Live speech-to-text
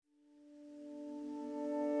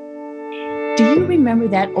Do you remember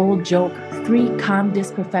that old joke, three calm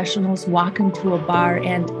disc professionals walk into a bar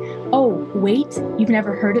and, oh, wait, you've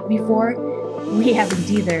never heard it before? We haven't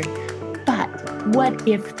either. But what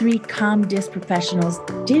if three calm disc professionals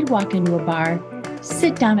did walk into a bar,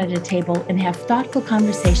 sit down at a table, and have thoughtful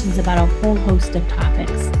conversations about a whole host of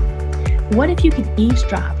topics? What if you could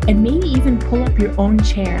eavesdrop and maybe even pull up your own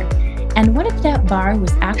chair? And what if that bar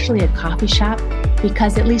was actually a coffee shop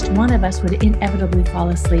because at least one of us would inevitably fall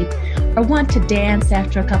asleep or want to dance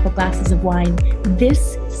after a couple glasses of wine?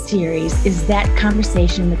 This series is that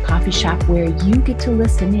conversation in the coffee shop where you get to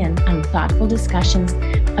listen in on thoughtful discussions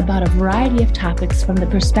about a variety of topics from the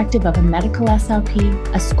perspective of a medical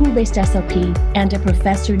SLP, a school-based SLP, and a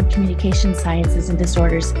professor in communication sciences and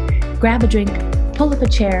disorders. Grab a drink, pull up a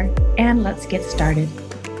chair, and let's get started.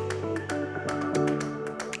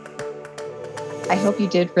 I hope you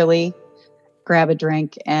did really grab a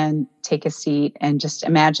drink and take a seat and just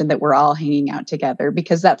imagine that we're all hanging out together,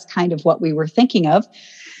 because that's kind of what we were thinking of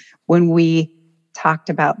when we talked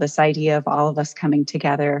about this idea of all of us coming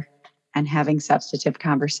together and having substantive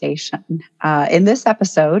conversation. In this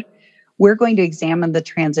episode, we're going to examine the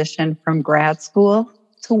transition from grad school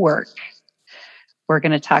to work. We're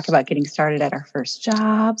going to talk about getting started at our first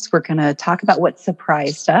jobs. We're going to talk about what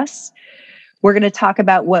surprised us. We're going to talk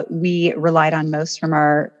about what we relied on most from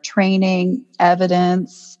our training,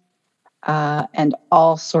 evidence, and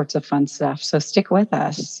all sorts of fun stuff. So stick with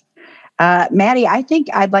us. Maddie, I think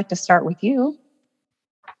I'd like to start with you.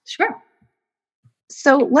 Sure.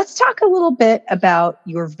 So let's talk a little bit about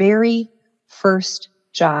your very first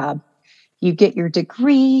job. You get your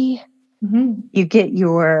degree, you get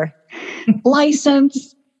your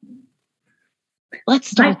license.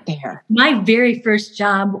 Let's start there. My very first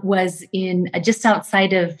job was in just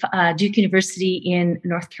outside of Duke University in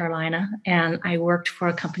North Carolina, and I worked for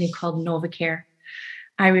a company called NovaCare.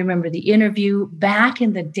 I remember the interview. Back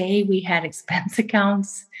in the day, we had expense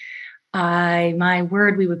accounts. My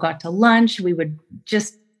word, we would go out to lunch. We would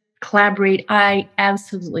just collaborate. I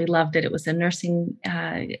absolutely loved it. It was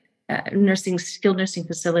a skilled nursing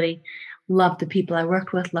facility. Loved the people I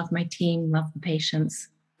worked with, loved my team, loved the patients.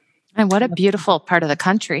 And what a beautiful part of the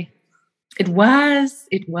country. It was.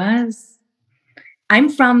 I'm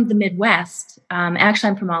from the Midwest. Actually,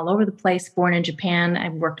 I'm from all over the place, born in Japan.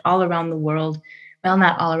 I've worked all around the world. Well,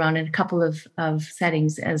 not all around, in a couple of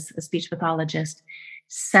settings as a speech pathologist.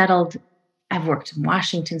 Settled. I've worked in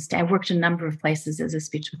Washington State. I've worked in a number of places as a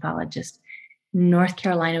speech pathologist. North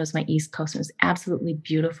Carolina was my East Coast. It was absolutely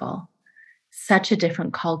beautiful. Such a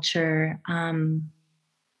different culture.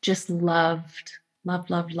 Just loved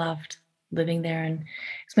living there. And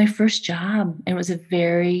it's my first job. And it was a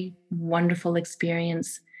very wonderful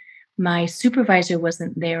experience. My supervisor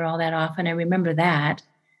wasn't there all that often. I remember that.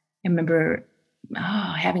 I remember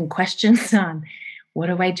having questions on what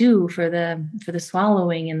do I do for the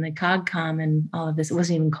swallowing and the COGCOM and all of this. It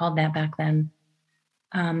wasn't even called that back then.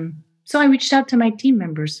 So I reached out to my team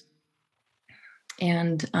members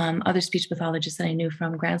and other speech pathologists that I knew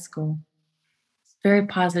from grad school. Very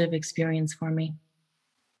positive experience for me.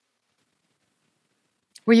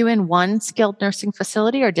 Were you in one skilled nursing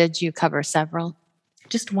facility or did you cover several?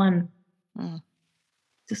 Just one.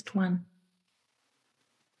 Just one.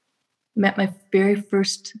 Met my very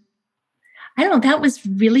first, I don't know, that was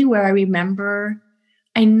really where I remember.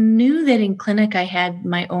 I knew that in clinic I had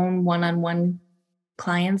my own one-on-one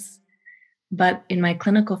clients, but in my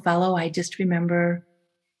clinical fellow, I remember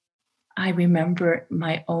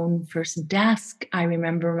my own first desk. I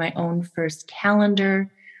remember my own first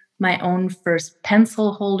calendar, my own first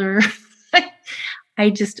pencil holder.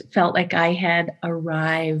 I just felt like I had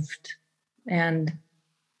arrived, and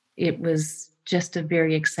it was just a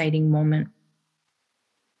very exciting moment.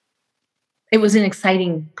 It was an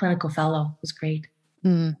exciting clinical fellow. It was great.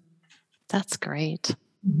 That's great.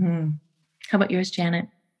 Mm-hmm. How about yours, Janet?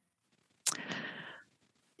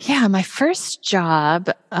 Yeah, my first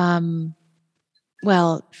job,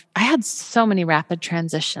 well, I had so many rapid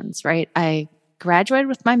transitions, right? I graduated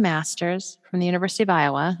with my master's from the University of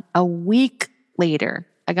Iowa. A week later,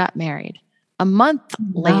 I got married. A month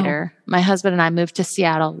later, my husband and I moved to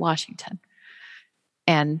Seattle, Washington.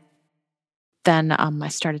 And then I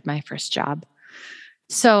started my first job.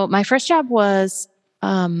 So my first job was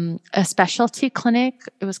a specialty clinic.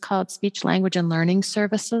 It was called Speech, Language, and Learning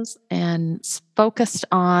Services, and focused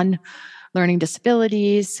on learning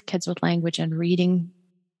disabilities, kids with language and reading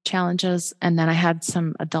challenges. And then I had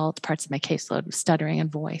some adult parts of my caseload with stuttering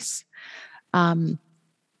and voice.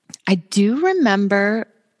 I do remember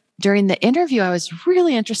during the interview, I was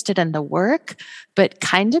really interested in the work, but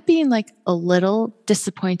kind of being like a little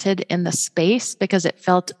disappointed in the space because it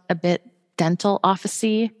felt a bit dental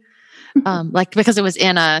office-y, like because it was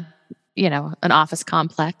in an office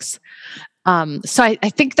complex. So I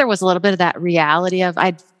think there was a little bit of that reality of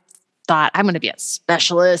I thought I'm going to be a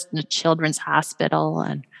specialist in a children's hospital.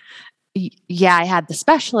 And yeah, I had the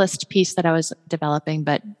specialist piece that I was developing,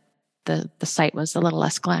 but the site was a little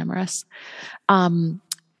less glamorous. I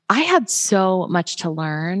had so much to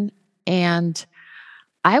learn. And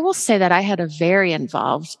I will say that I had a very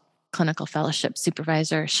involved clinical fellowship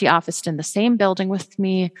supervisor. She officed in the same building with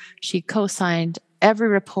me. She co-signed every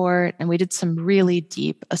report, and we did some really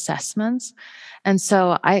deep assessments. And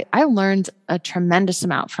so I learned a tremendous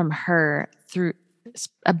amount from her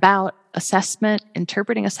about assessment,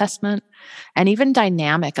 interpreting assessment, and even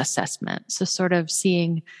dynamic assessment. So sort of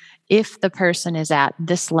seeing if the person is at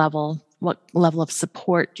this level, what level of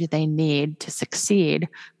support do they need to succeed,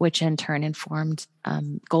 which in turn informed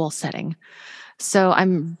goal setting. So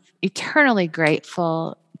I'm eternally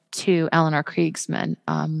grateful to Eleanor Kriegsman.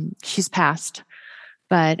 She's passed,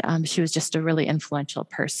 but she was just a really influential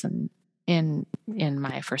person in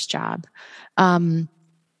my first job.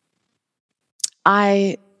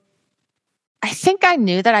 I think I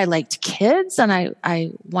knew that I liked kids and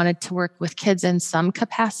I wanted to work with kids in some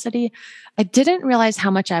capacity. I didn't realize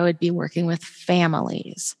how much I would be working with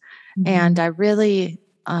families. Mm-hmm. And I really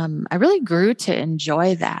grew to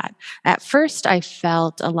enjoy that. At first, I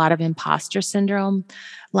felt a lot of imposter syndrome.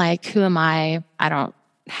 Like, who am I? I don't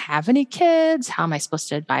have any kids. How am I supposed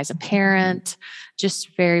to advise a parent?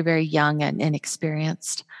 Just very, very young and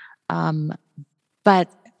inexperienced. But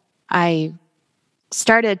I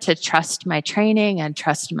started to trust my training and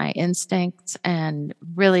trust my instincts, and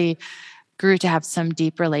really grew to have some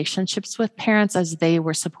deep relationships with parents as they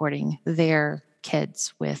were supporting their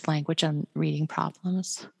kids with language and reading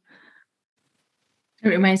problems. It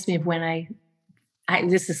reminds me of when I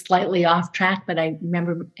this is slightly off track, but I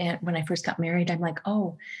remember when I first got married, I'm like,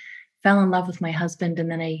 oh, fell in love with my husband. And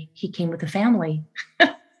then he came with a family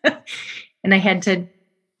and I had to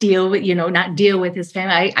not deal with his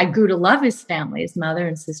family. I grew to love his family. His mother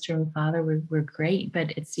and sister and father were great,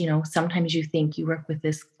 but it's, sometimes you think you work with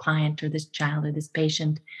this client or this child or this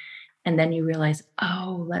patient, and then you realize,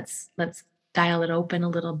 oh, let's dial it open a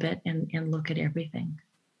little bit and look at everything.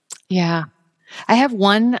 Yeah. I have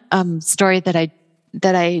one story that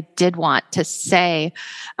I did want to say.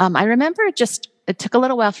 I remember it took a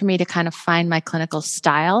little while for me to kind of find my clinical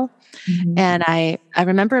style. Mm-hmm. And I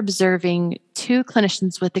remember observing two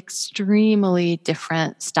clinicians with extremely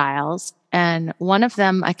different styles. And one of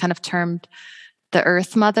them I kind of termed the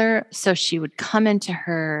Earth Mother. So she would come into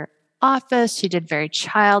her office. She did very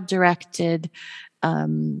child-directed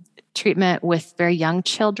treatment with very young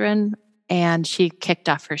children. And she kicked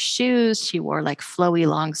off her shoes. She wore like flowy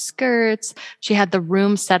long skirts. She had the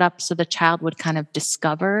room set up so the child would kind of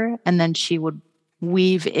discover, and then she would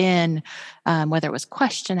weave in, whether it was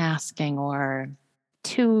question asking or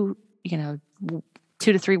 2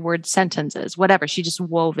 to 3 word sentences, whatever. She just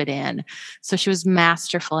wove it in. So she was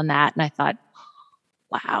masterful in that. And I thought,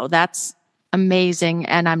 wow, that's amazing.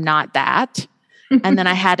 And I'm not that. And then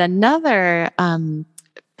I had another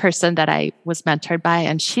person that I was mentored by,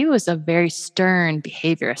 and she was a very stern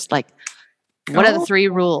behaviorist. Like, what are the 3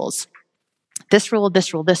 rules? This rule,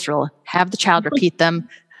 this rule, this rule. Have the child repeat them.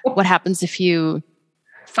 What happens if you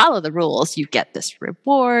follow the rules? You get this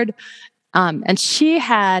reward. And she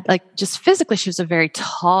had, like, just physically, she was a very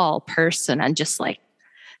tall person and just like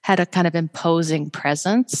had a kind of imposing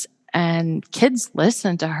presence. And kids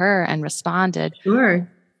listened to her and responded. Sure.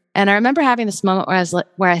 And I remember having this moment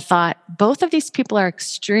where I thought, both of these people are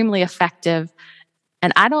extremely effective,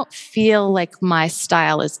 and I don't feel like my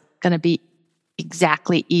style is going to be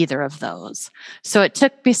exactly either of those. So it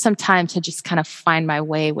took me some time to just kind of find my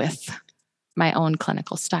way with my own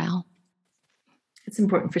clinical style. It's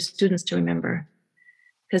important for students to remember,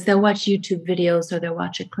 because they'll watch YouTube videos or they'll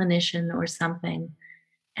watch a clinician or something.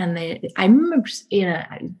 And I remember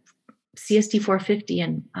CST 450,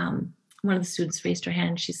 and one of the students raised her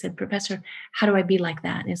hand. She said, "Professor, how do I be like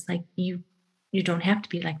that?" And it's like, you don't have to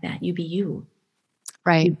be like that. You be you.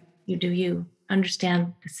 Right. You do you.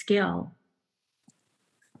 Understand the skill.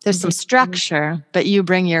 There's some structure, but you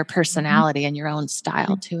bring your personality and your own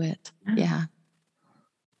style to it. Yeah.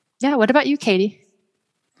 Yeah. What about you, Katie?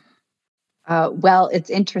 Well,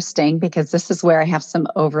 it's interesting because this is where I have some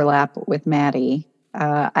overlap with Maddie.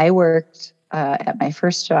 I worked at my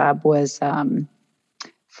first job was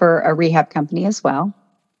for a rehab company as well.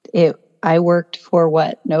 I worked for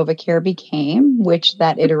what NovaCare became, which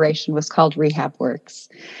that iteration was called RehabWorks.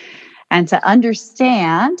 And to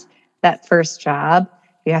understand that first job,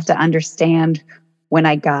 you have to understand when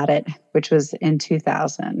I got it, which was in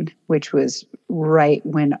 2000, which was right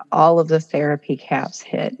when all of the therapy caps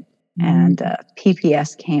hit and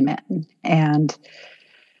PPS came in. And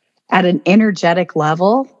at an energetic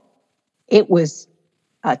level, it was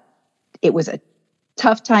a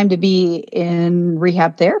tough time to be in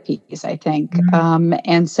rehab therapies, I think.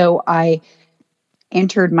 And so I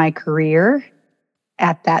entered my career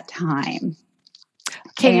at that time.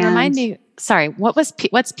 Katie, remind me, sorry, what's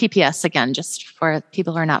PPS again, just for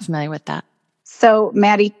people who are not familiar with that? So,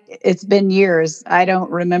 Maddie, it's been years. I don't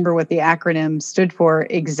remember what the acronym stood for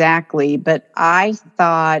exactly, but I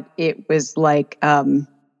thought it was like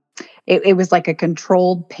it was like a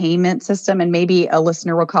controlled payment system. And maybe a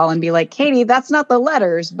listener will call and be like, Katie, that's not the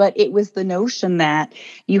letters, but it was the notion that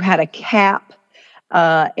you had a cap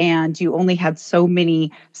and you only had so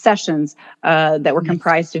many sessions that were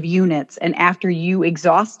comprised of units. And after you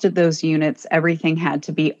exhausted those units, everything had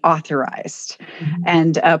to be authorized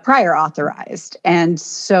and prior authorized. And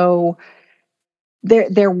so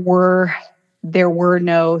there were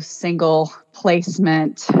no single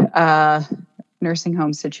placement nursing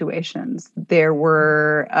home situations. There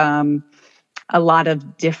were a lot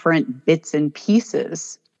of different bits and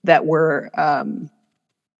pieces that were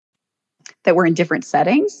in different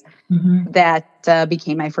settings that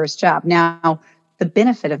became my first job. Now, the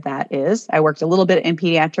benefit of that is I worked a little bit in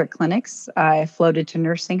pediatric clinics. I floated to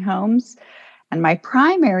nursing homes. And my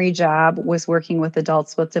primary job was working with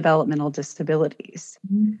adults with developmental disabilities,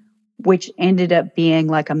 which ended up being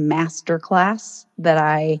like a master class that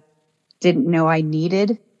I didn't know I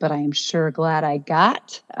needed, but I am sure glad I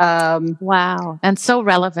got. Wow. And so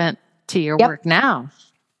relevant to your work now.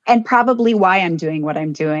 And probably why I'm doing what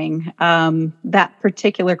I'm doing. That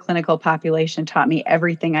particular clinical population taught me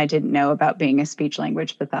everything I didn't know about being a speech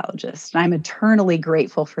language pathologist. And I'm eternally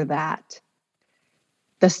grateful for that.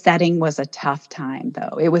 The setting was a tough time,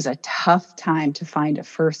 though. It was a tough time to find a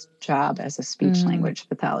first job as a speech language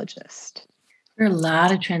pathologist. There were a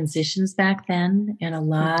lot of transitions back then and a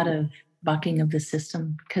lot of bucking of the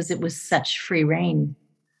system because it was such free reign.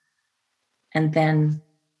 And then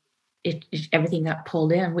everything got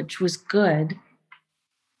pulled in, which was good.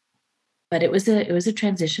 But it was a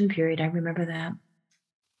transition period. I remember that.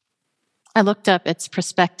 I looked up its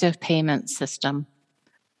prospective payment system.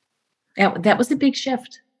 That was a big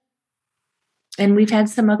shift. And we've had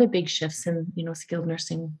some other big shifts in, skilled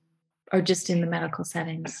nursing or just in the medical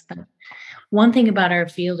settings. But one thing about our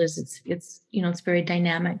field is it's very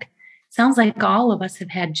dynamic. Sounds like all of us have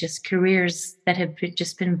had just careers that have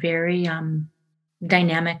just been very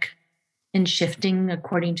dynamic and shifting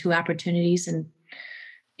according to opportunities and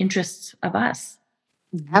interests of us.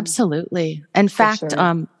 Absolutely. In fact,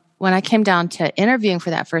 when I came down to interviewing for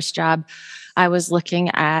that first job, I was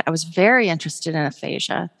very interested in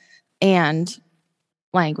aphasia and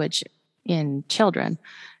language in children.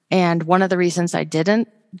 And one of the reasons I didn't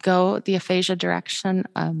go the aphasia direction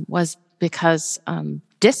was because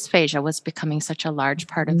dysphagia was becoming such a large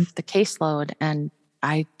part of the caseload, and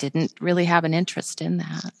I didn't really have an interest in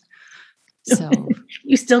that. So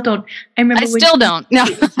you still don't. I still don't. No.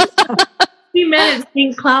 We met at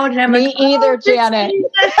St. Cloud, and I'm Me either, Janet.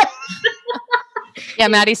 Yeah,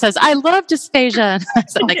 Maddie says, I love dysphagia.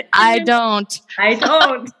 So I don't.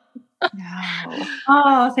 No.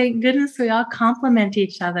 Oh, thank goodness we all complement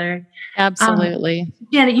each other. Absolutely.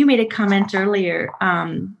 Janet, you made a comment earlier.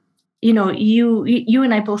 You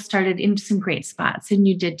and I both started in some great spots, and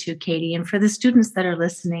you did too, Katie. And for the students that are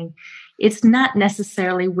listening, it's not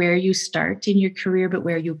necessarily where you start in your career, but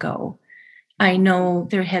where you go. I know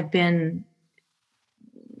there have been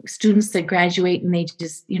students that graduate and they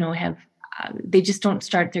just, they just don't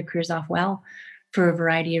start their careers off well for a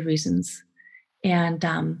variety of reasons. And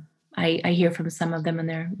I hear from some of them and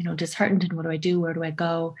they're, disheartened. And what do I do? Where do I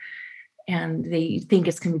go? And they think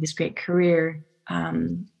it's going to be this great career.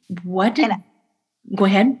 Go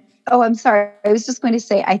ahead. Oh, I'm sorry. I was just going to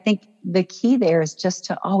say, I think the key there is just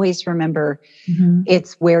to always remember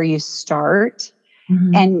it's where you start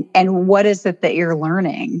and what is it that you're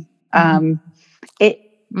learning.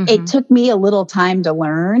 It took me a little time to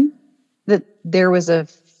learn that there was a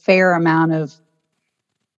fair amount of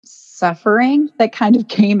suffering that kind of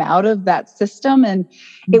came out of that system. And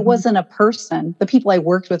it wasn't a person. The people I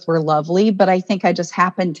worked with were lovely, but I think I just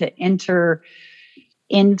happened to enter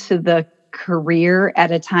into the career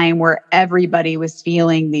at a time where everybody was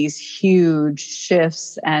feeling these huge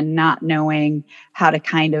shifts and not knowing how to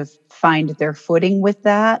kind of find their footing with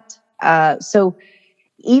that. So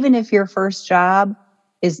even if your first job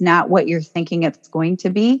is not what you're thinking it's going to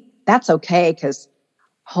be, that's okay, because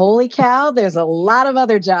holy cow, there's a lot of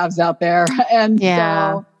other jobs out there. And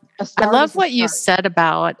so I love what you said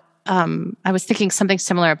about, I was thinking something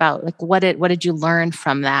similar about like, what did you learn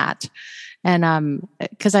from that? And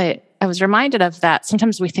because I was reminded of that.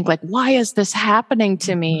 Sometimes we think like, why is this happening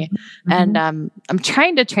to me? Mm-hmm. And I'm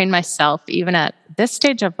trying to train myself, even at this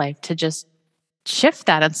stage of life, to just shift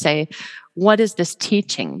that and say, what is this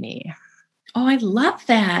teaching me? Oh, I love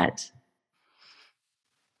that.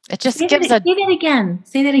 It just say gives that again.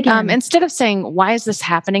 Say that again. Instead of saying, why is this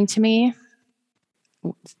happening to me?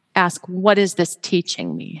 Ask, what is this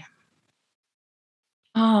teaching me?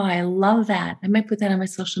 Oh, I love that. I might put that on my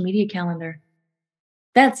social media calendar.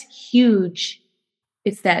 That's huge.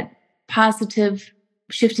 It's that positive,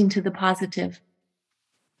 shifting to the positive.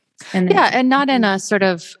 And not in a sort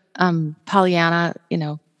of Pollyanna,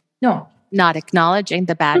 no, not acknowledging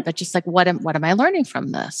the bad, but just like, what am I learning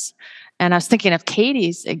from this? And I was thinking of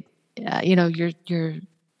Katie's, your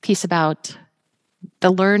piece about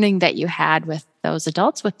the learning that you had with those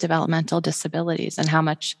adults with developmental disabilities and how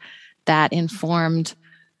much that informed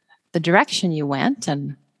the direction you went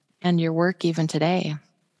and your work even today.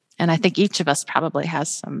 And I think each of us probably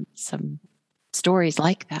has some stories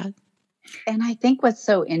like that. And I think what's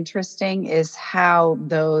so interesting is how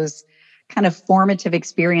those kind of formative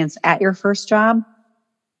experience at your first job,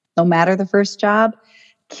 no matter the first job,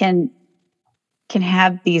 can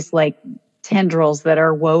have these like tendrils that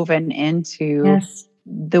are woven into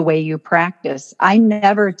the way you practice. I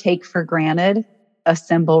never take for granted a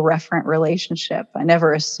symbol referent relationship. I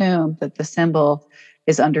never assume that the symbol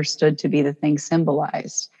is understood to be the thing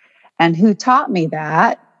symbolized. And who taught me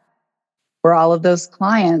that were all of those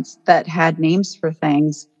clients that had names for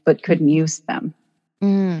things but couldn't use them.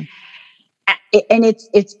 Mm. And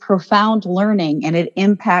it's profound learning, and it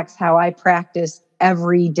impacts how I practice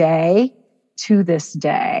every day to this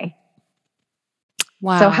day.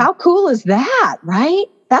 Wow. So how cool is that, right?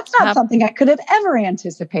 That's not something I could have ever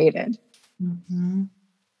anticipated. Mm-hmm.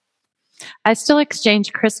 I still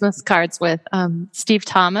exchange Christmas cards with Steve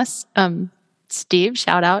Thomas. Steve,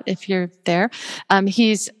 shout out if you're there.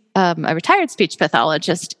 He's a retired speech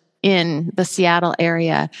pathologist in the Seattle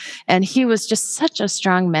area, and he was just such a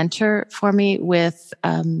strong mentor for me with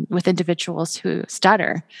individuals who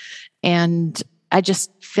stutter. And I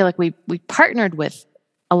just feel like we partnered with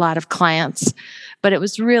a lot of clients, but it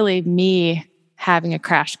was really me having a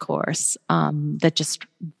crash course that just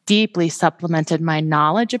deeply supplemented my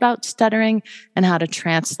knowledge about stuttering and how to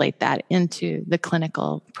translate that into the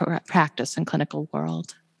clinical practice and clinical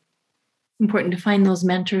world. Important to find those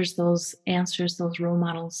mentors, those answers, those role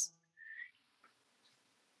models.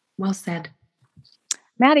 Well said.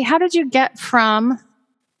 Maddie, how did you get from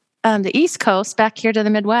the East Coast back here to the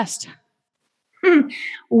Midwest?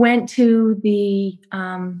 Went to the,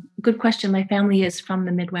 good question. My family is from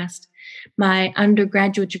the Midwest. My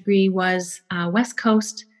undergraduate degree was West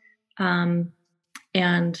Coast, and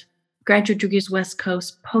graduate degrees West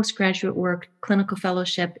Coast, postgraduate work, clinical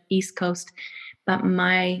fellowship, East Coast. But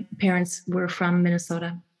my parents were from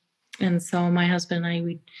Minnesota. And so my husband and I,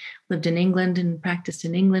 we lived in England and practiced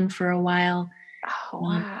in England for a while. Oh,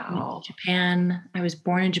 wow. Went to Japan. I was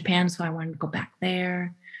born in Japan, so I wanted to go back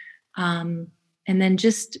there. And then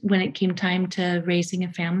just when it came time to raising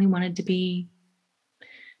a family, wanted to be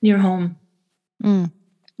near home.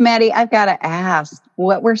 Maddie, I've got to ask,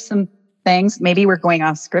 what were some things, maybe we're going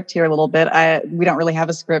off script here a little bit. We don't really have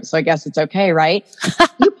a script, so I guess it's okay, right?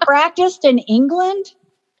 You practiced in England?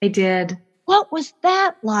 I did. What was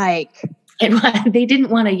that like? They didn't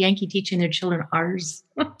want a Yankee teaching their children ours.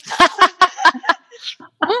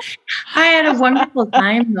 I had a wonderful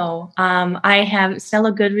time, though. I have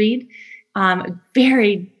Stella Goodread,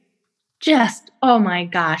 very just, oh my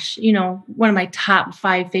gosh, one of my top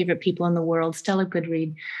 5 favorite people in the world, Stella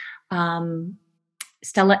Goodread.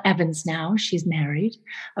 Stella Evans now, she's married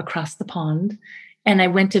across the pond. And I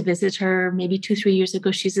went to visit her maybe 2-3 years ago.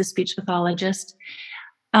 She's a speech pathologist.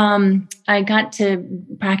 I got to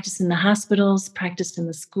practice in the hospitals, practiced in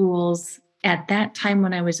the schools. At that time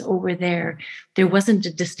when I was over there, there wasn't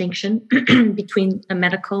a distinction between a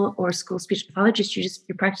medical or school speech pathologist. You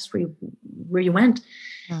practiced where you went.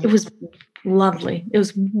 It was lovely. It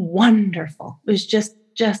was wonderful. It was just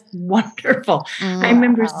wonderful. I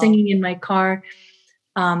remember singing in my car.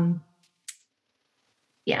 I've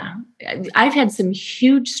had some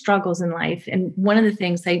huge struggles in life. And one of the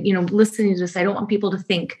things listening to this, I don't want people to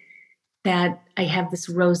think that I have this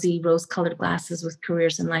rose-colored glasses with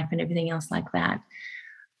careers in life and everything else like that.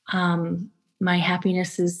 My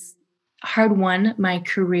happiness is hard won. My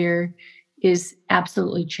career is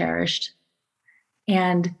absolutely cherished.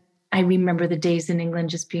 And I remember the days in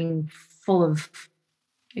England just being full of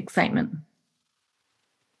excitement.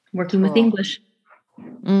 Working with English.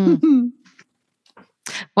 Mm.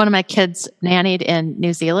 One of my kids nannied in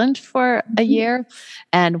New Zealand for a year.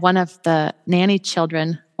 And one of the nanny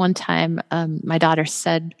children, one time, my daughter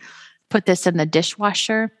said, put this in the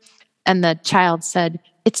dishwasher. And the child said,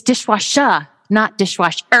 it's dishwasher, not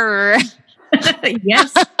dishwasher.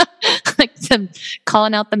 Yes. Like them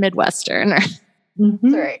calling out the Midwestern. That's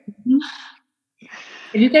right.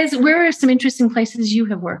 You guys, where are some interesting places you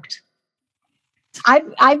have worked?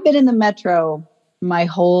 I've been in the metro my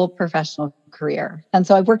whole professional career. And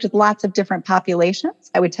so I've worked with lots of different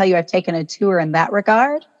populations. I would tell you I've taken a tour in that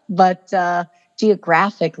regard, but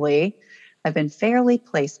geographically, I've been fairly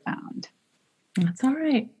place-bound. That's all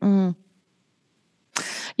right. Mm.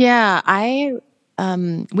 Yeah,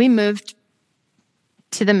 we moved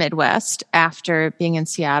to the Midwest after being in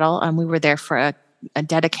Seattle. We were there for a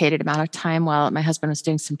dedicated amount of time while my husband was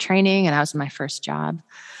doing some training and I was in my first job.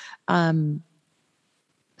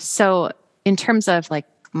 So in terms of like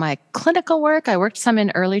my clinical work, I worked some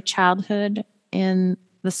in early childhood in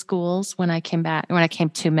the schools when I came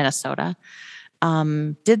to Minnesota.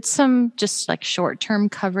 Did some just like short-term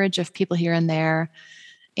coverage of people here and there.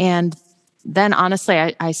 And then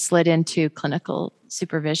honestly, I slid into clinical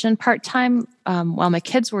supervision part-time. While my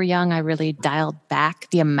kids were young, I really dialed back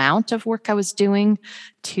the amount of work I was doing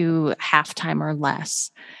to half-time or less.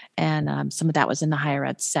 And some of that was in the higher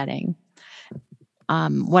ed setting.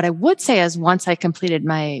 What I would say is once I completed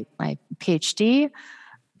my PhD,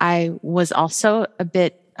 I was also a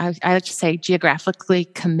bit, I like to say, geographically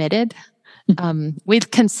committed. We've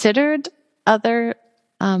considered other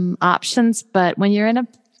options, but when you're in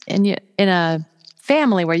a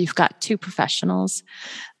family where you've got two professionals,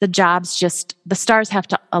 the stars have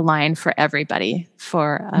to align for everybody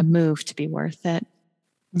for a move to be worth it.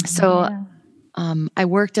 So I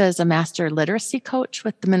worked as a master literacy coach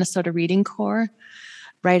with the Minnesota Reading Corps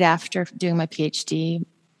right after doing my PhD.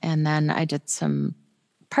 And then I did some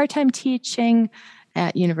part-time teaching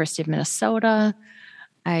at University of Minnesota.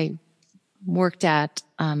 I worked at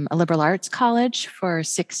a liberal arts college for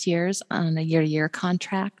 6 years on a year-to-year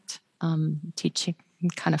contract, teaching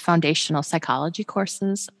kind of foundational psychology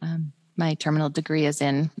courses. My terminal degree is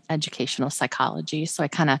in educational psychology. So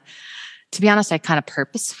to be honest, I kind of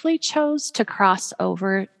purposefully chose to cross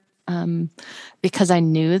over because I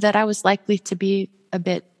knew that I was likely to be a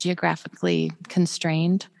bit geographically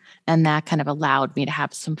constrained. And that kind of allowed me to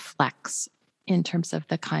have some flex in terms of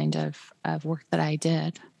the kind of work that I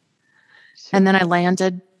did. Sure. And then I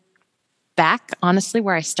landed back, honestly,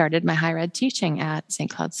 where I started my higher ed teaching at St.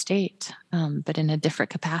 Cloud State, but in a different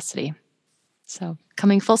capacity. So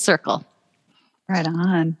coming full circle. Right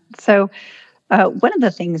on. So one of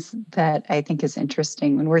the things that I think is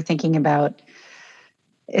interesting when we're thinking about,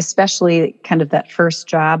 especially kind of that first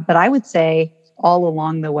job, but I would say all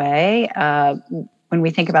along the way, when we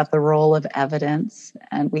think about the role of evidence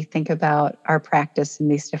and we think about our practice in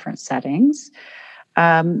these different settings,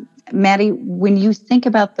 Maddie, when you think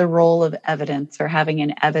about the role of evidence or having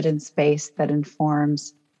an evidence base that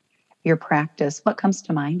informs your practice, what comes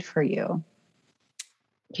to mind for you?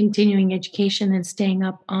 Continuing education and staying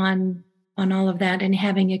up on all of that and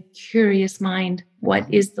having a curious mind.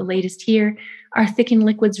 What is the latest here? Are thickened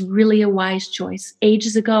liquids really a wise choice?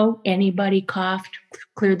 Ages ago, anybody coughed,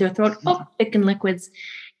 cleared their throat, thickened liquids.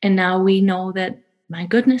 And now we know that, my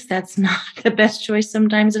goodness, that's not the best choice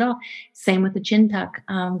sometimes at all. Same with the chin tuck,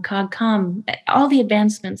 COG-COM, all the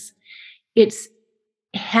advancements. It's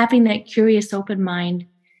having that curious open mind,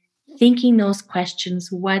 thinking those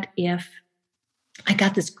questions. What if? I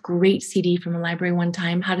got this great CD from a library one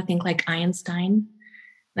time, How to Think Like Einstein.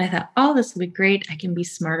 And I thought, this will be great. I can be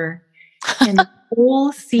smarter. And the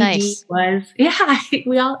whole CD was,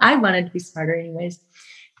 I wanted to be smarter anyways.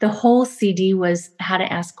 The whole CD was how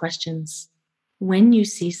to ask questions. When you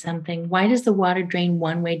see something, why does the water drain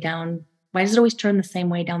one way down? Why does it always turn the same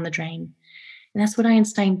way down the drain? And that's what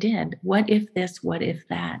Einstein did. What if this? What if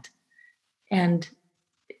that? And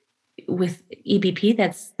with EBP,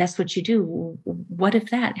 that's what you do. What if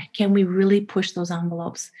that? Can we really push those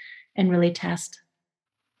envelopes and really test?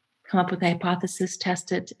 Come up with a hypothesis,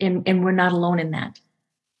 test it, and we're not alone in that.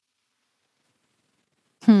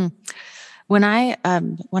 When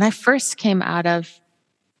I first came out of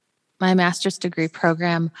my master's degree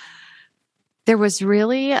program, there was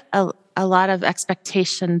really a lot of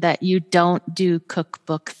expectation that you don't do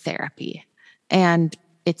cookbook therapy. And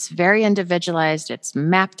it's very individualized. It's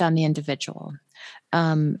mapped on the individual.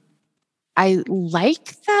 I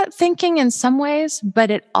like that thinking in some ways, but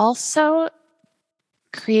it also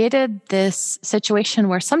created this situation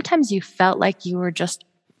where sometimes you felt like you were just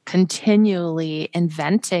continually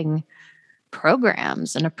inventing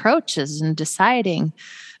programs and approaches and deciding.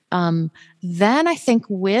 Then I think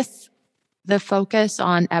with the focus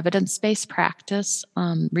on evidence-based practice,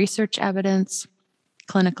 research evidence,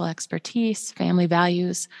 clinical expertise, family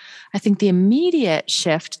values, I think the immediate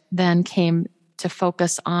shift then came to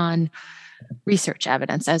focus on research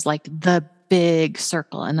evidence as like the big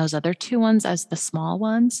circle and those other two ones as the small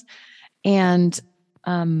ones. And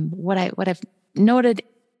what I've noted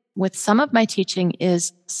with some of my teaching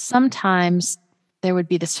is sometimes there would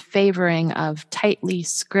be this favoring of tightly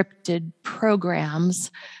scripted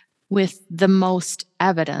programs with the most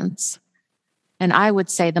evidence. And I would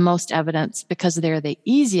say the most evidence because they're the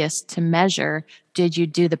easiest to measure. Did you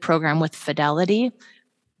do the program with fidelity?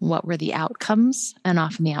 What were the outcomes? And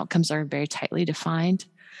often the outcomes are very tightly defined.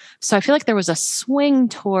 So I feel like there was a swing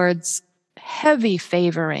towards heavy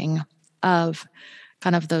favoring of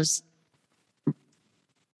kind of those,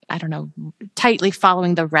 I don't know, tightly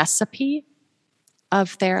following the recipe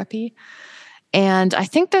of therapy. And I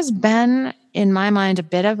think there's been, in my mind, a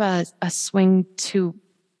bit of a swing to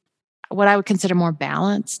what I would consider more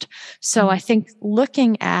balanced. So I think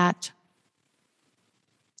looking at,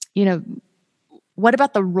 what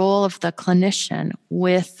about the role of the clinician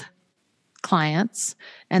with clients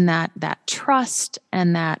and that trust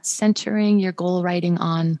and that centering your goal writing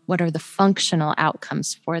on what are the functional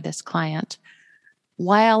outcomes for this client,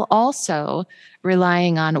 while also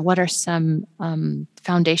relying on what are some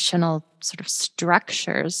foundational sort of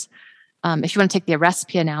structures. If you want to take the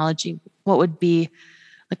recipe analogy, what would be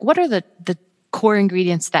like, what are the core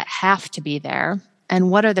ingredients that have to be there? And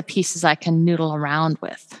what are the pieces I can noodle around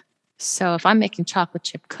with? So if I'm making chocolate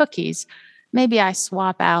chip cookies, maybe I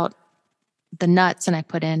swap out the nuts and I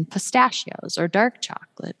put in pistachios or dark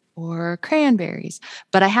chocolate or cranberries.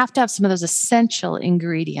 But I have to have some of those essential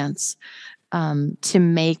ingredients to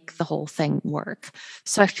make the whole thing work.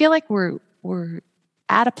 So I feel like we're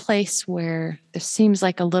at a place where there seems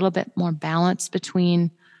like a little bit more balance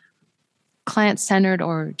between client-centered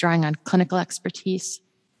or drawing on clinical expertise,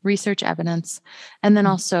 research evidence, and then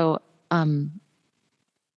also, I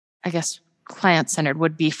guess, client-centered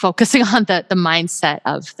would be focusing on the mindset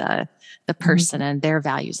of the person and their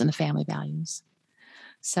values and the family values.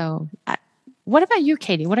 So what about you,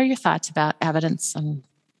 Katie? What are your thoughts about evidence and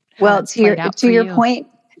how it's played out for you?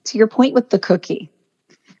 To your point with the cookie,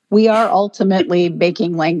 we are ultimately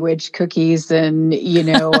baking language cookies and,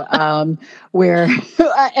 where,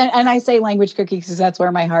 and I say language cookies because that's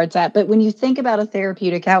where my heart's at. But when you think about a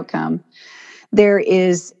therapeutic outcome, there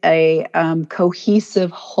is a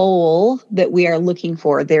cohesive whole that we are looking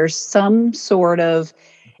for. There's some sort of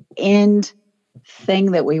end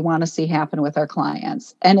thing that we want to see happen with our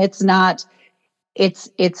clients. And it's not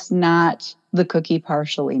the cookie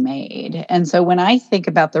partially made. And so when I think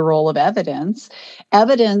about the role of evidence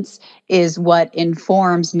is what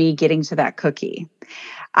informs me getting to that cookie.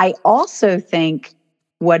 I also think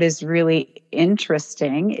what is really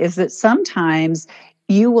interesting is that sometimes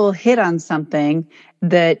you will hit on something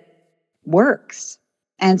that works.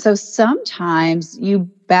 And so sometimes you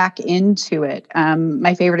back into it.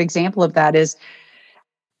 My favorite example of that is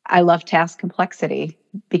I love task complexity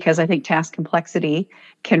because I think task complexity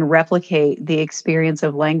can replicate the experience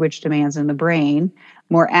of language demands in the brain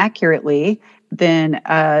more accurately than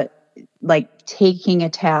like taking a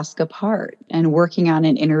task apart and working on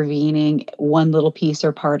and intervening one little piece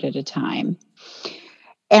or part at a time.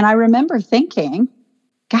 And I remember thinking,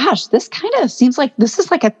 gosh, this kind of seems like this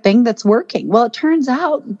is like a thing that's working. Well, it turns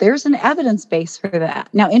out there's an evidence base for that.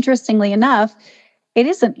 Now, interestingly enough, it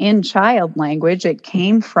isn't in child language. It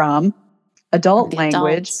came from adult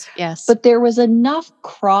language. Adults, yes. But there was enough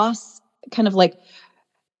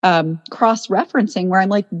cross-referencing where I'm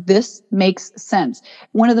like, this makes sense.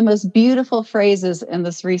 One of the most beautiful phrases in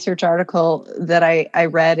this research article that I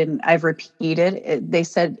read and I've repeated, they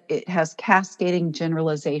said it has cascading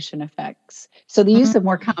generalization effects. So the use of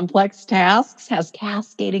more complex tasks has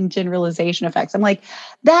cascading generalization effects. I'm like,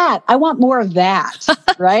 I want more of that,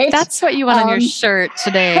 right? That's what you want on your shirt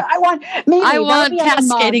today. I want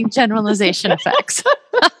cascading generalization effects.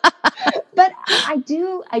 But I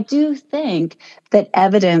do think that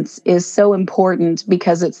evidence is so important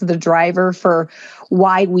because it's the driver for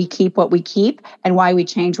why we keep what we keep and why we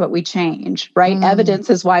change what we change, right? Evidence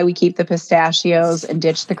is why we keep the pistachios and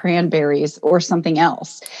ditch the cranberries or something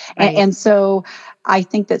else. Right. And so I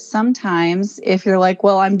think that sometimes if you're like,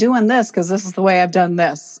 well, I'm doing this because this is the way I've done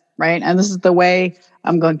this, right? And this is the way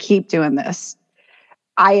I'm going to keep doing this.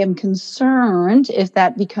 I am concerned if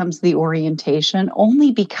that becomes the orientation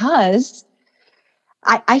only because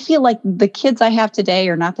I feel like the kids I have today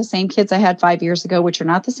are not the same kids I had 5 years ago, which are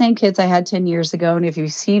not the same kids I had 10 years ago. And if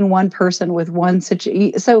you've seen one person with one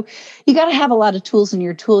situation, so you got to have a lot of tools in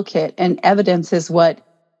your toolkit, and evidence is what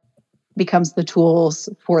becomes the tools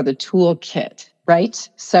for the toolkit, right?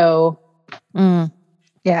 So,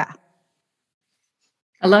 yeah.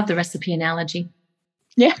 I love the recipe analogy.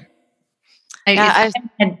 Yeah. I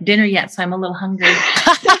haven't had dinner yet, so I'm a little hungry.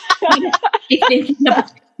 Thinking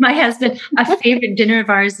of my husband, a favorite dinner of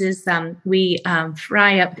ours is we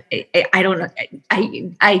fry up. I don't know.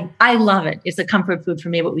 I love it. It's a comfort food for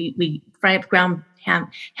me. But we fry up ground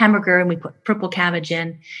hamburger, and we put purple cabbage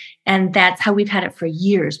in, and that's how we've had it for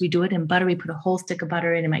years. We do it in butter. We put a whole stick of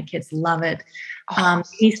butter in, and my kids love it.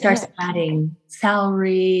 He starts adding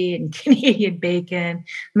celery and Canadian bacon.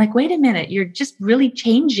 I'm like, wait a minute, you're just really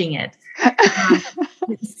changing it. But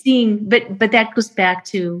that goes back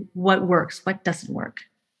to what works, what doesn't work,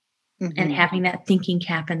 and having that thinking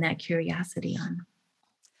cap and that curiosity on.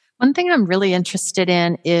 One thing I'm really interested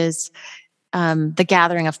in is the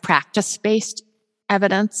gathering of practice-based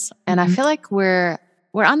evidence, and I feel like we're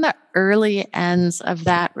on the early ends of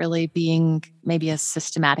that really being maybe as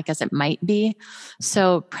systematic as it might be.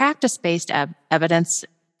 So practice-based evidence,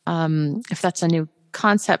 if that's a new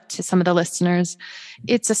concept to some of the listeners,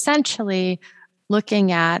 it's essentially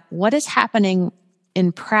looking at what is happening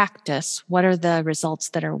in practice, what are the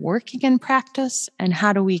results that are working in practice, and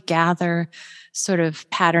how do we gather sort of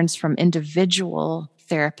patterns from individual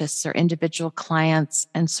therapists or individual clients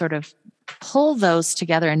and sort of pull those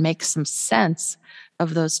together and make some sense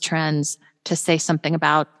of those trends to say something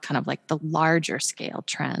about kind of like the larger scale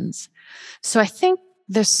trends. So I think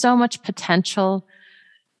there's so much potential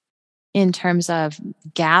in terms of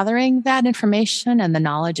gathering that information and the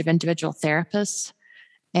knowledge of individual therapists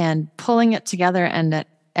and pulling it together and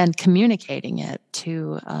communicating it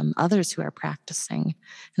to others who are practicing.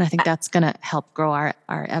 And I think that's going to help grow our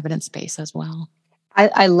evidence base as well.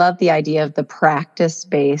 I love the idea of the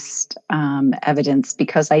practice-based evidence,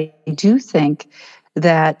 because I do think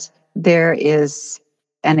that there is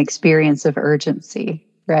an experience of urgency,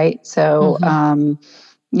 right? So, and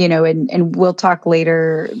we'll talk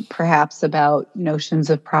later perhaps about notions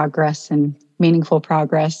of progress and meaningful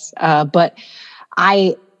progress. But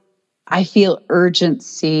I feel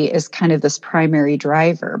urgency is kind of this primary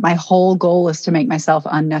driver. My whole goal is to make myself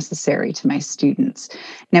unnecessary to my students.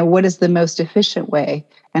 Now, what is the most efficient way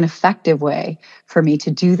and effective way for me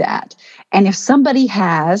to do that? And if somebody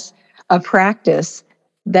has a practice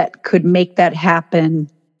that could make that happen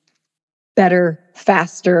better,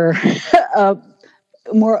 faster,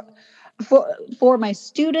 more for my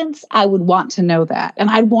students, I would want to know that. And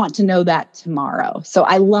I'd want to know that tomorrow. So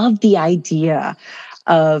I love the idea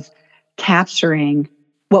of capturing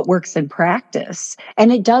what works in practice.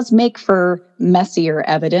 And it does make for messier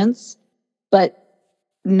evidence, but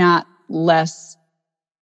not less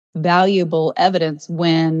valuable evidence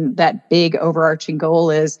when that big overarching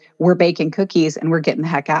goal is we're baking cookies and we're getting the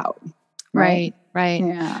heck out. Right.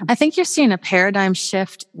 Yeah. I think you're seeing a paradigm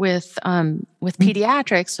shift with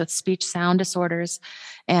pediatrics, with speech sound disorders.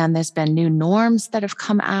 And there's been new norms that have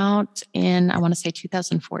come out in, I want to say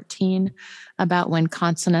 2014, about when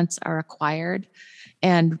consonants are acquired.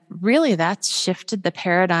 And really that's shifted the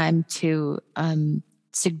paradigm to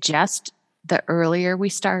suggest the earlier we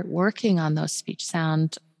start working on those speech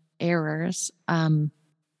sound errors,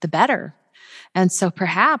 the better. And so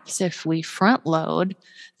perhaps if we front load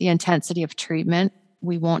the intensity of treatment,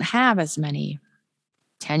 we won't have as many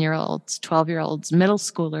 10-year-olds, 12-year-olds, middle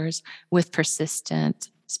schoolers with persistent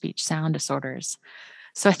speech sound disorders.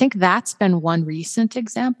 So I think that's been one recent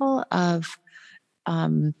example of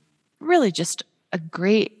really just a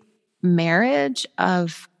great marriage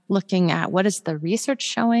of looking at what is the research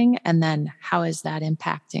showing and then how is that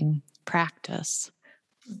impacting practice.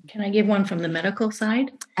 Can I give one from the medical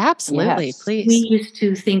side? Absolutely, yes. Please. We used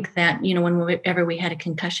to think that, whenever we had a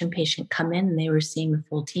concussion patient come in and they were seeing the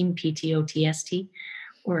full team, PTO, TST,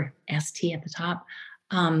 or ST at the top,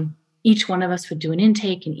 each one of us would do an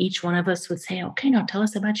intake and each one of us would say, okay, now tell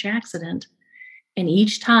us about your accident. And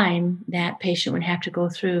each time that patient would have to go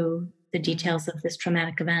through the details of this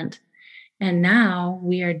traumatic event. And now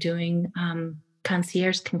we are doing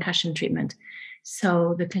concierge concussion treatment.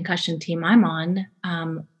 So the concussion team I'm on,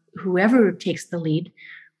 whoever takes the lead,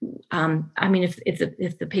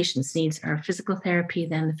 if the patient's needs are physical therapy,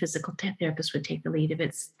 then the physical therapist would take the lead. If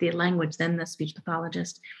it's the language, then the speech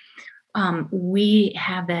pathologist. We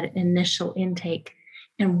have that initial intake,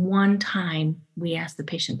 and one time we ask the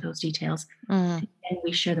patient those details, and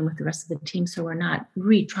we share them with the rest of the team, so we're not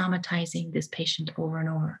re-traumatizing this patient over and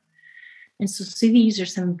over. And so these are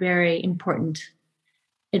some very important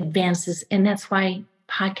advances. And that's why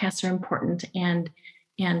podcasts are important and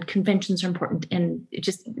conventions are important, and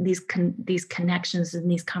just these connections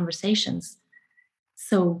and these conversations.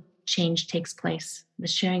 So change takes place, the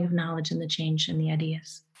sharing of knowledge and the change and the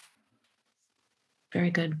ideas.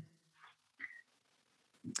 Very good.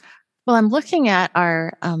 Well, I'm looking at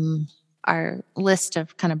our list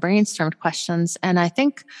of kind of brainstormed questions, and I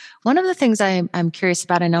think one of the things I'm curious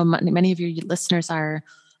about, I know many of your listeners are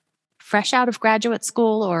fresh out of graduate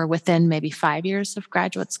school or within maybe 5 years of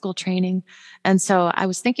graduate school training. And so I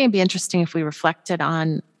was thinking it'd be interesting if we reflected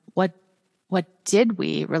on what did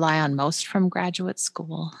we rely on most from graduate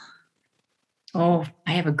school? Oh,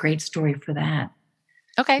 I have a great story for that.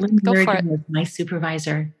 Okay, Lynn go for it. Lurgan was my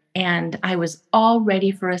supervisor, and I was all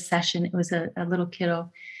ready for a session. It was a little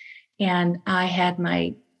kiddo, and I had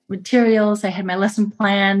my materials, I had my lesson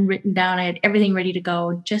plan written down, I had everything ready to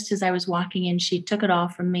go. Just as I was walking in, she took it all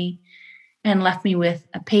from me and left me with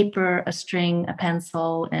a paper, a string, a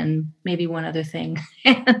pencil, and maybe one other thing.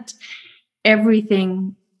 And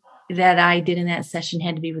everything that I did in that session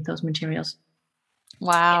had to be with those materials.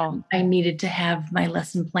 Wow. And I needed to have my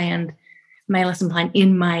lesson plan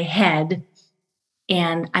in my head.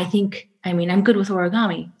 And I'm good with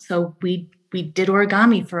origami. So we did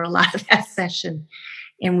origami for a lot of that session,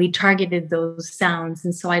 and we targeted those sounds.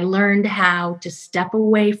 And so I learned how to step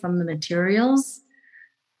away from the materials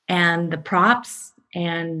and the props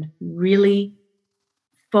and really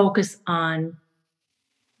focus on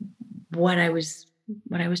what I was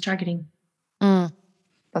targeting.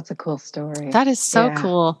 That's a cool story. That is so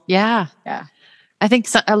cool. Yeah. Yeah. I think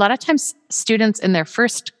a lot of times students in their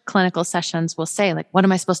first clinical sessions will say, like, what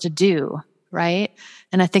am I supposed to do? Right.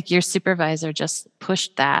 And I think your supervisor just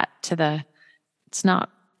pushed that to it's not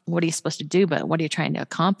what are you supposed to do, but what are you trying to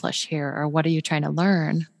accomplish here? Or what are you trying to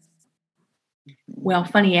learn? Well,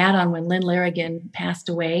 funny add-on, when Lynn Lurgan passed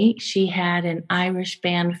away, she had an Irish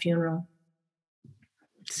band funeral.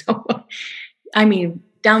 So,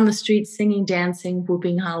 down the street, singing, dancing,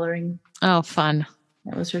 whooping, hollering. Oh, fun.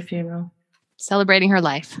 That was her funeral. Celebrating her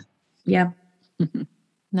life. Yeah.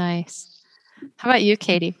 Nice. How about you,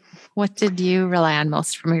 Katie? What did you rely on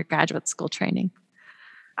most from your graduate school training?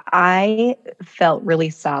 I felt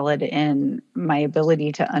really solid in my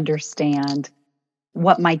ability to understand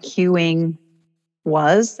what my cueing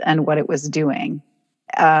was and what it was doing.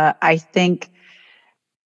 I think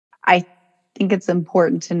it's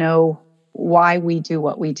important to know why we do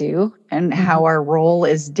what we do and how our role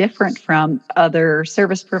is different from other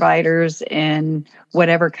service providers in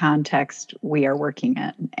whatever context we are working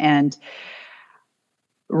in. And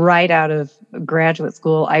right out of graduate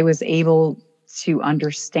school, I was able to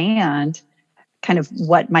understand kind of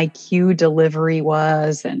what my cue delivery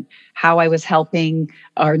was and how I was helping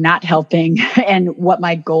or not helping and what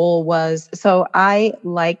my goal was. So I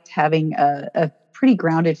liked having a pretty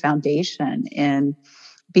grounded foundation in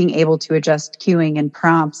being able to adjust cueing and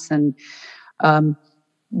prompts and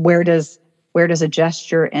where does a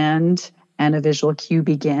gesture end and a visual cue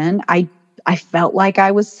begin. I felt like I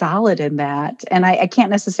was solid in that. And I can't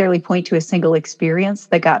necessarily point to a single experience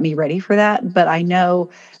that got me ready for that, but I know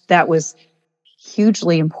that was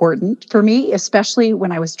hugely important for me, especially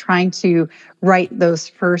when I was trying to write those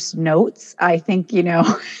first notes. I think,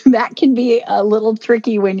 that can be a little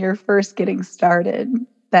tricky when you're first getting started,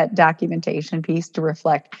 that documentation piece to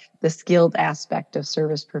reflect the skilled aspect of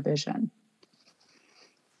service provision.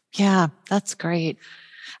 Yeah, that's great.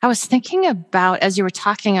 I was thinking about, as you were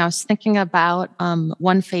talking, one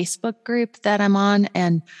Facebook group that I'm on.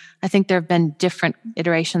 And I think there have been different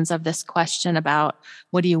iterations of this question about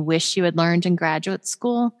what do you wish you had learned in graduate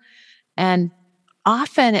school? And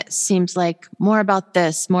often it seems like more about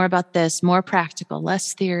this, more practical,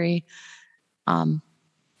 less theory. And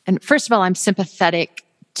first of all, I'm sympathetic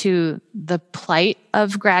to the plight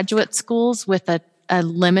of graduate schools with a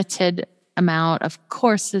limited amount of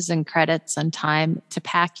courses and credits and time to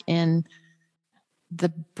pack in the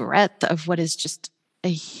breadth of what is just a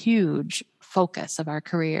huge focus of our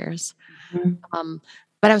careers.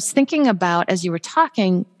 But I was thinking about, as you were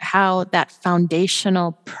talking, how that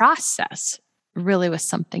foundational process really was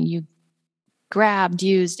something you grabbed,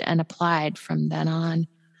 used, and applied from then on.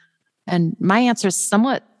 And my answer is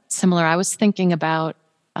somewhat similar. I was thinking about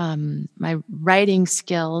my writing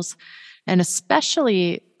skills, and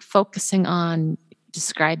especially focusing on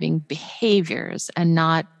describing behaviors and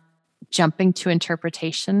not jumping to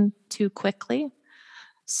interpretation too quickly.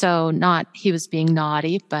 So not he was being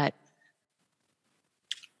naughty, but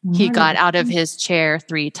he got out of his chair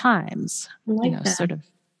 3 times, sort of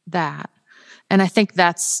that. And I think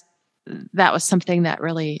that's that was something that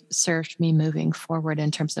really served me moving forward in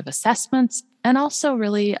terms of assessments, and also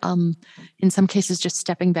really, in some cases, just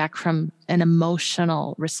stepping back from an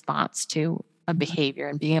emotional response to a behavior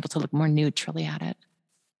and being able to look more neutrally at it.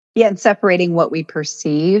 Yeah, and separating what we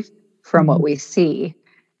perceive from what we see.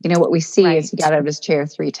 What we see is he got out of his chair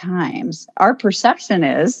 3 times. Our perception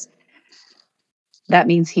is that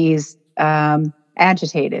means he's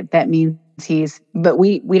agitated. That means but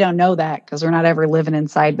we don't know that because we're not ever living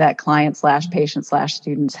inside that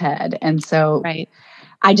client/patient/student's head. And so I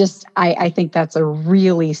think that's a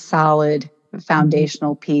really solid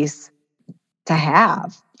foundational piece to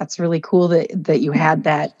have. That's really cool that you had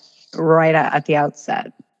that right at the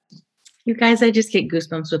outset. You guys, I just get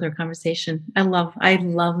goosebumps with our conversation. I love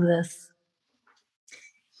this.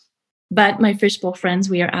 But my Fishbowl friends,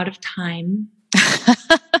 we are out of time.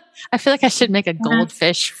 I feel like I should make a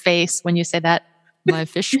goldfish face when you say that. My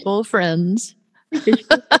Fishbowl friends.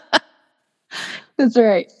 That's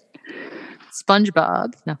right.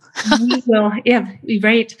 SpongeBob. No. We will,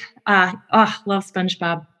 right. Love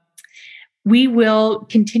SpongeBob. We will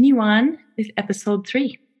continue on with episode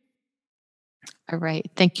 3. All right.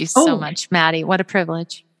 Thank you so much, Maddie. What a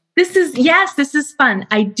privilege. This is fun.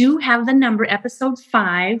 I do have the number, episode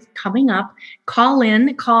 5, coming up. Call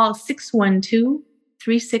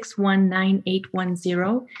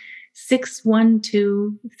 612-361-9810,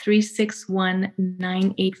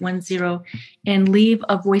 612-361-9810, and leave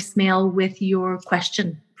a voicemail with your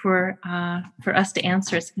question for us to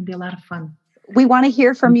answer. It's going to be a lot of fun. We want to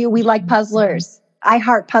hear from you. We like puzzlers. I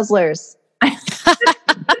heart puzzlers.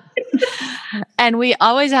 And we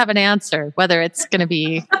always have an answer, whether it's going to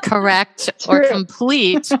be correct or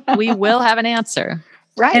complete. We will have an answer.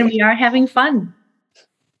 Right. And we are having fun.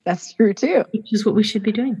 That's true too. Which is what we should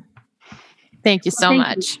be doing. Thank you so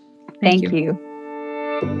much. Thank you.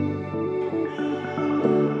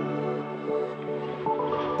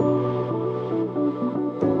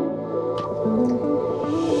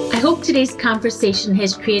 I hope today's conversation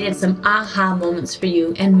has created some aha moments for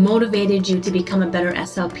you and motivated you to become a better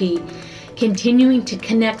SLP, continuing to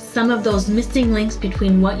connect some of those missing links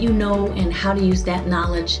between what you know and how to use that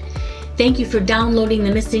knowledge. Thank you for downloading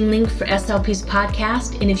the Missing Link for SLP's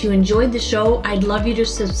podcast. And if you enjoyed the show, I'd love you to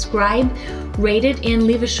subscribe, rate it, and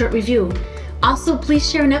leave a short review. Also, please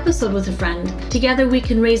share an episode with a friend. Together we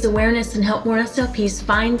can raise awareness and help more SLPs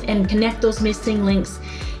find and connect those missing links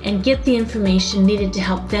and get the information needed to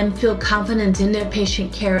help them feel confident in their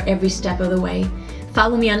patient care every step of the way.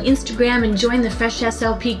 Follow me on Instagram and join the Fresh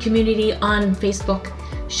SLP community on Facebook.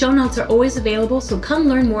 Show notes are always available, so come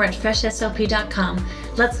learn more at freshslp.com.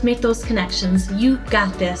 Let's make those connections. You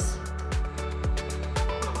got this.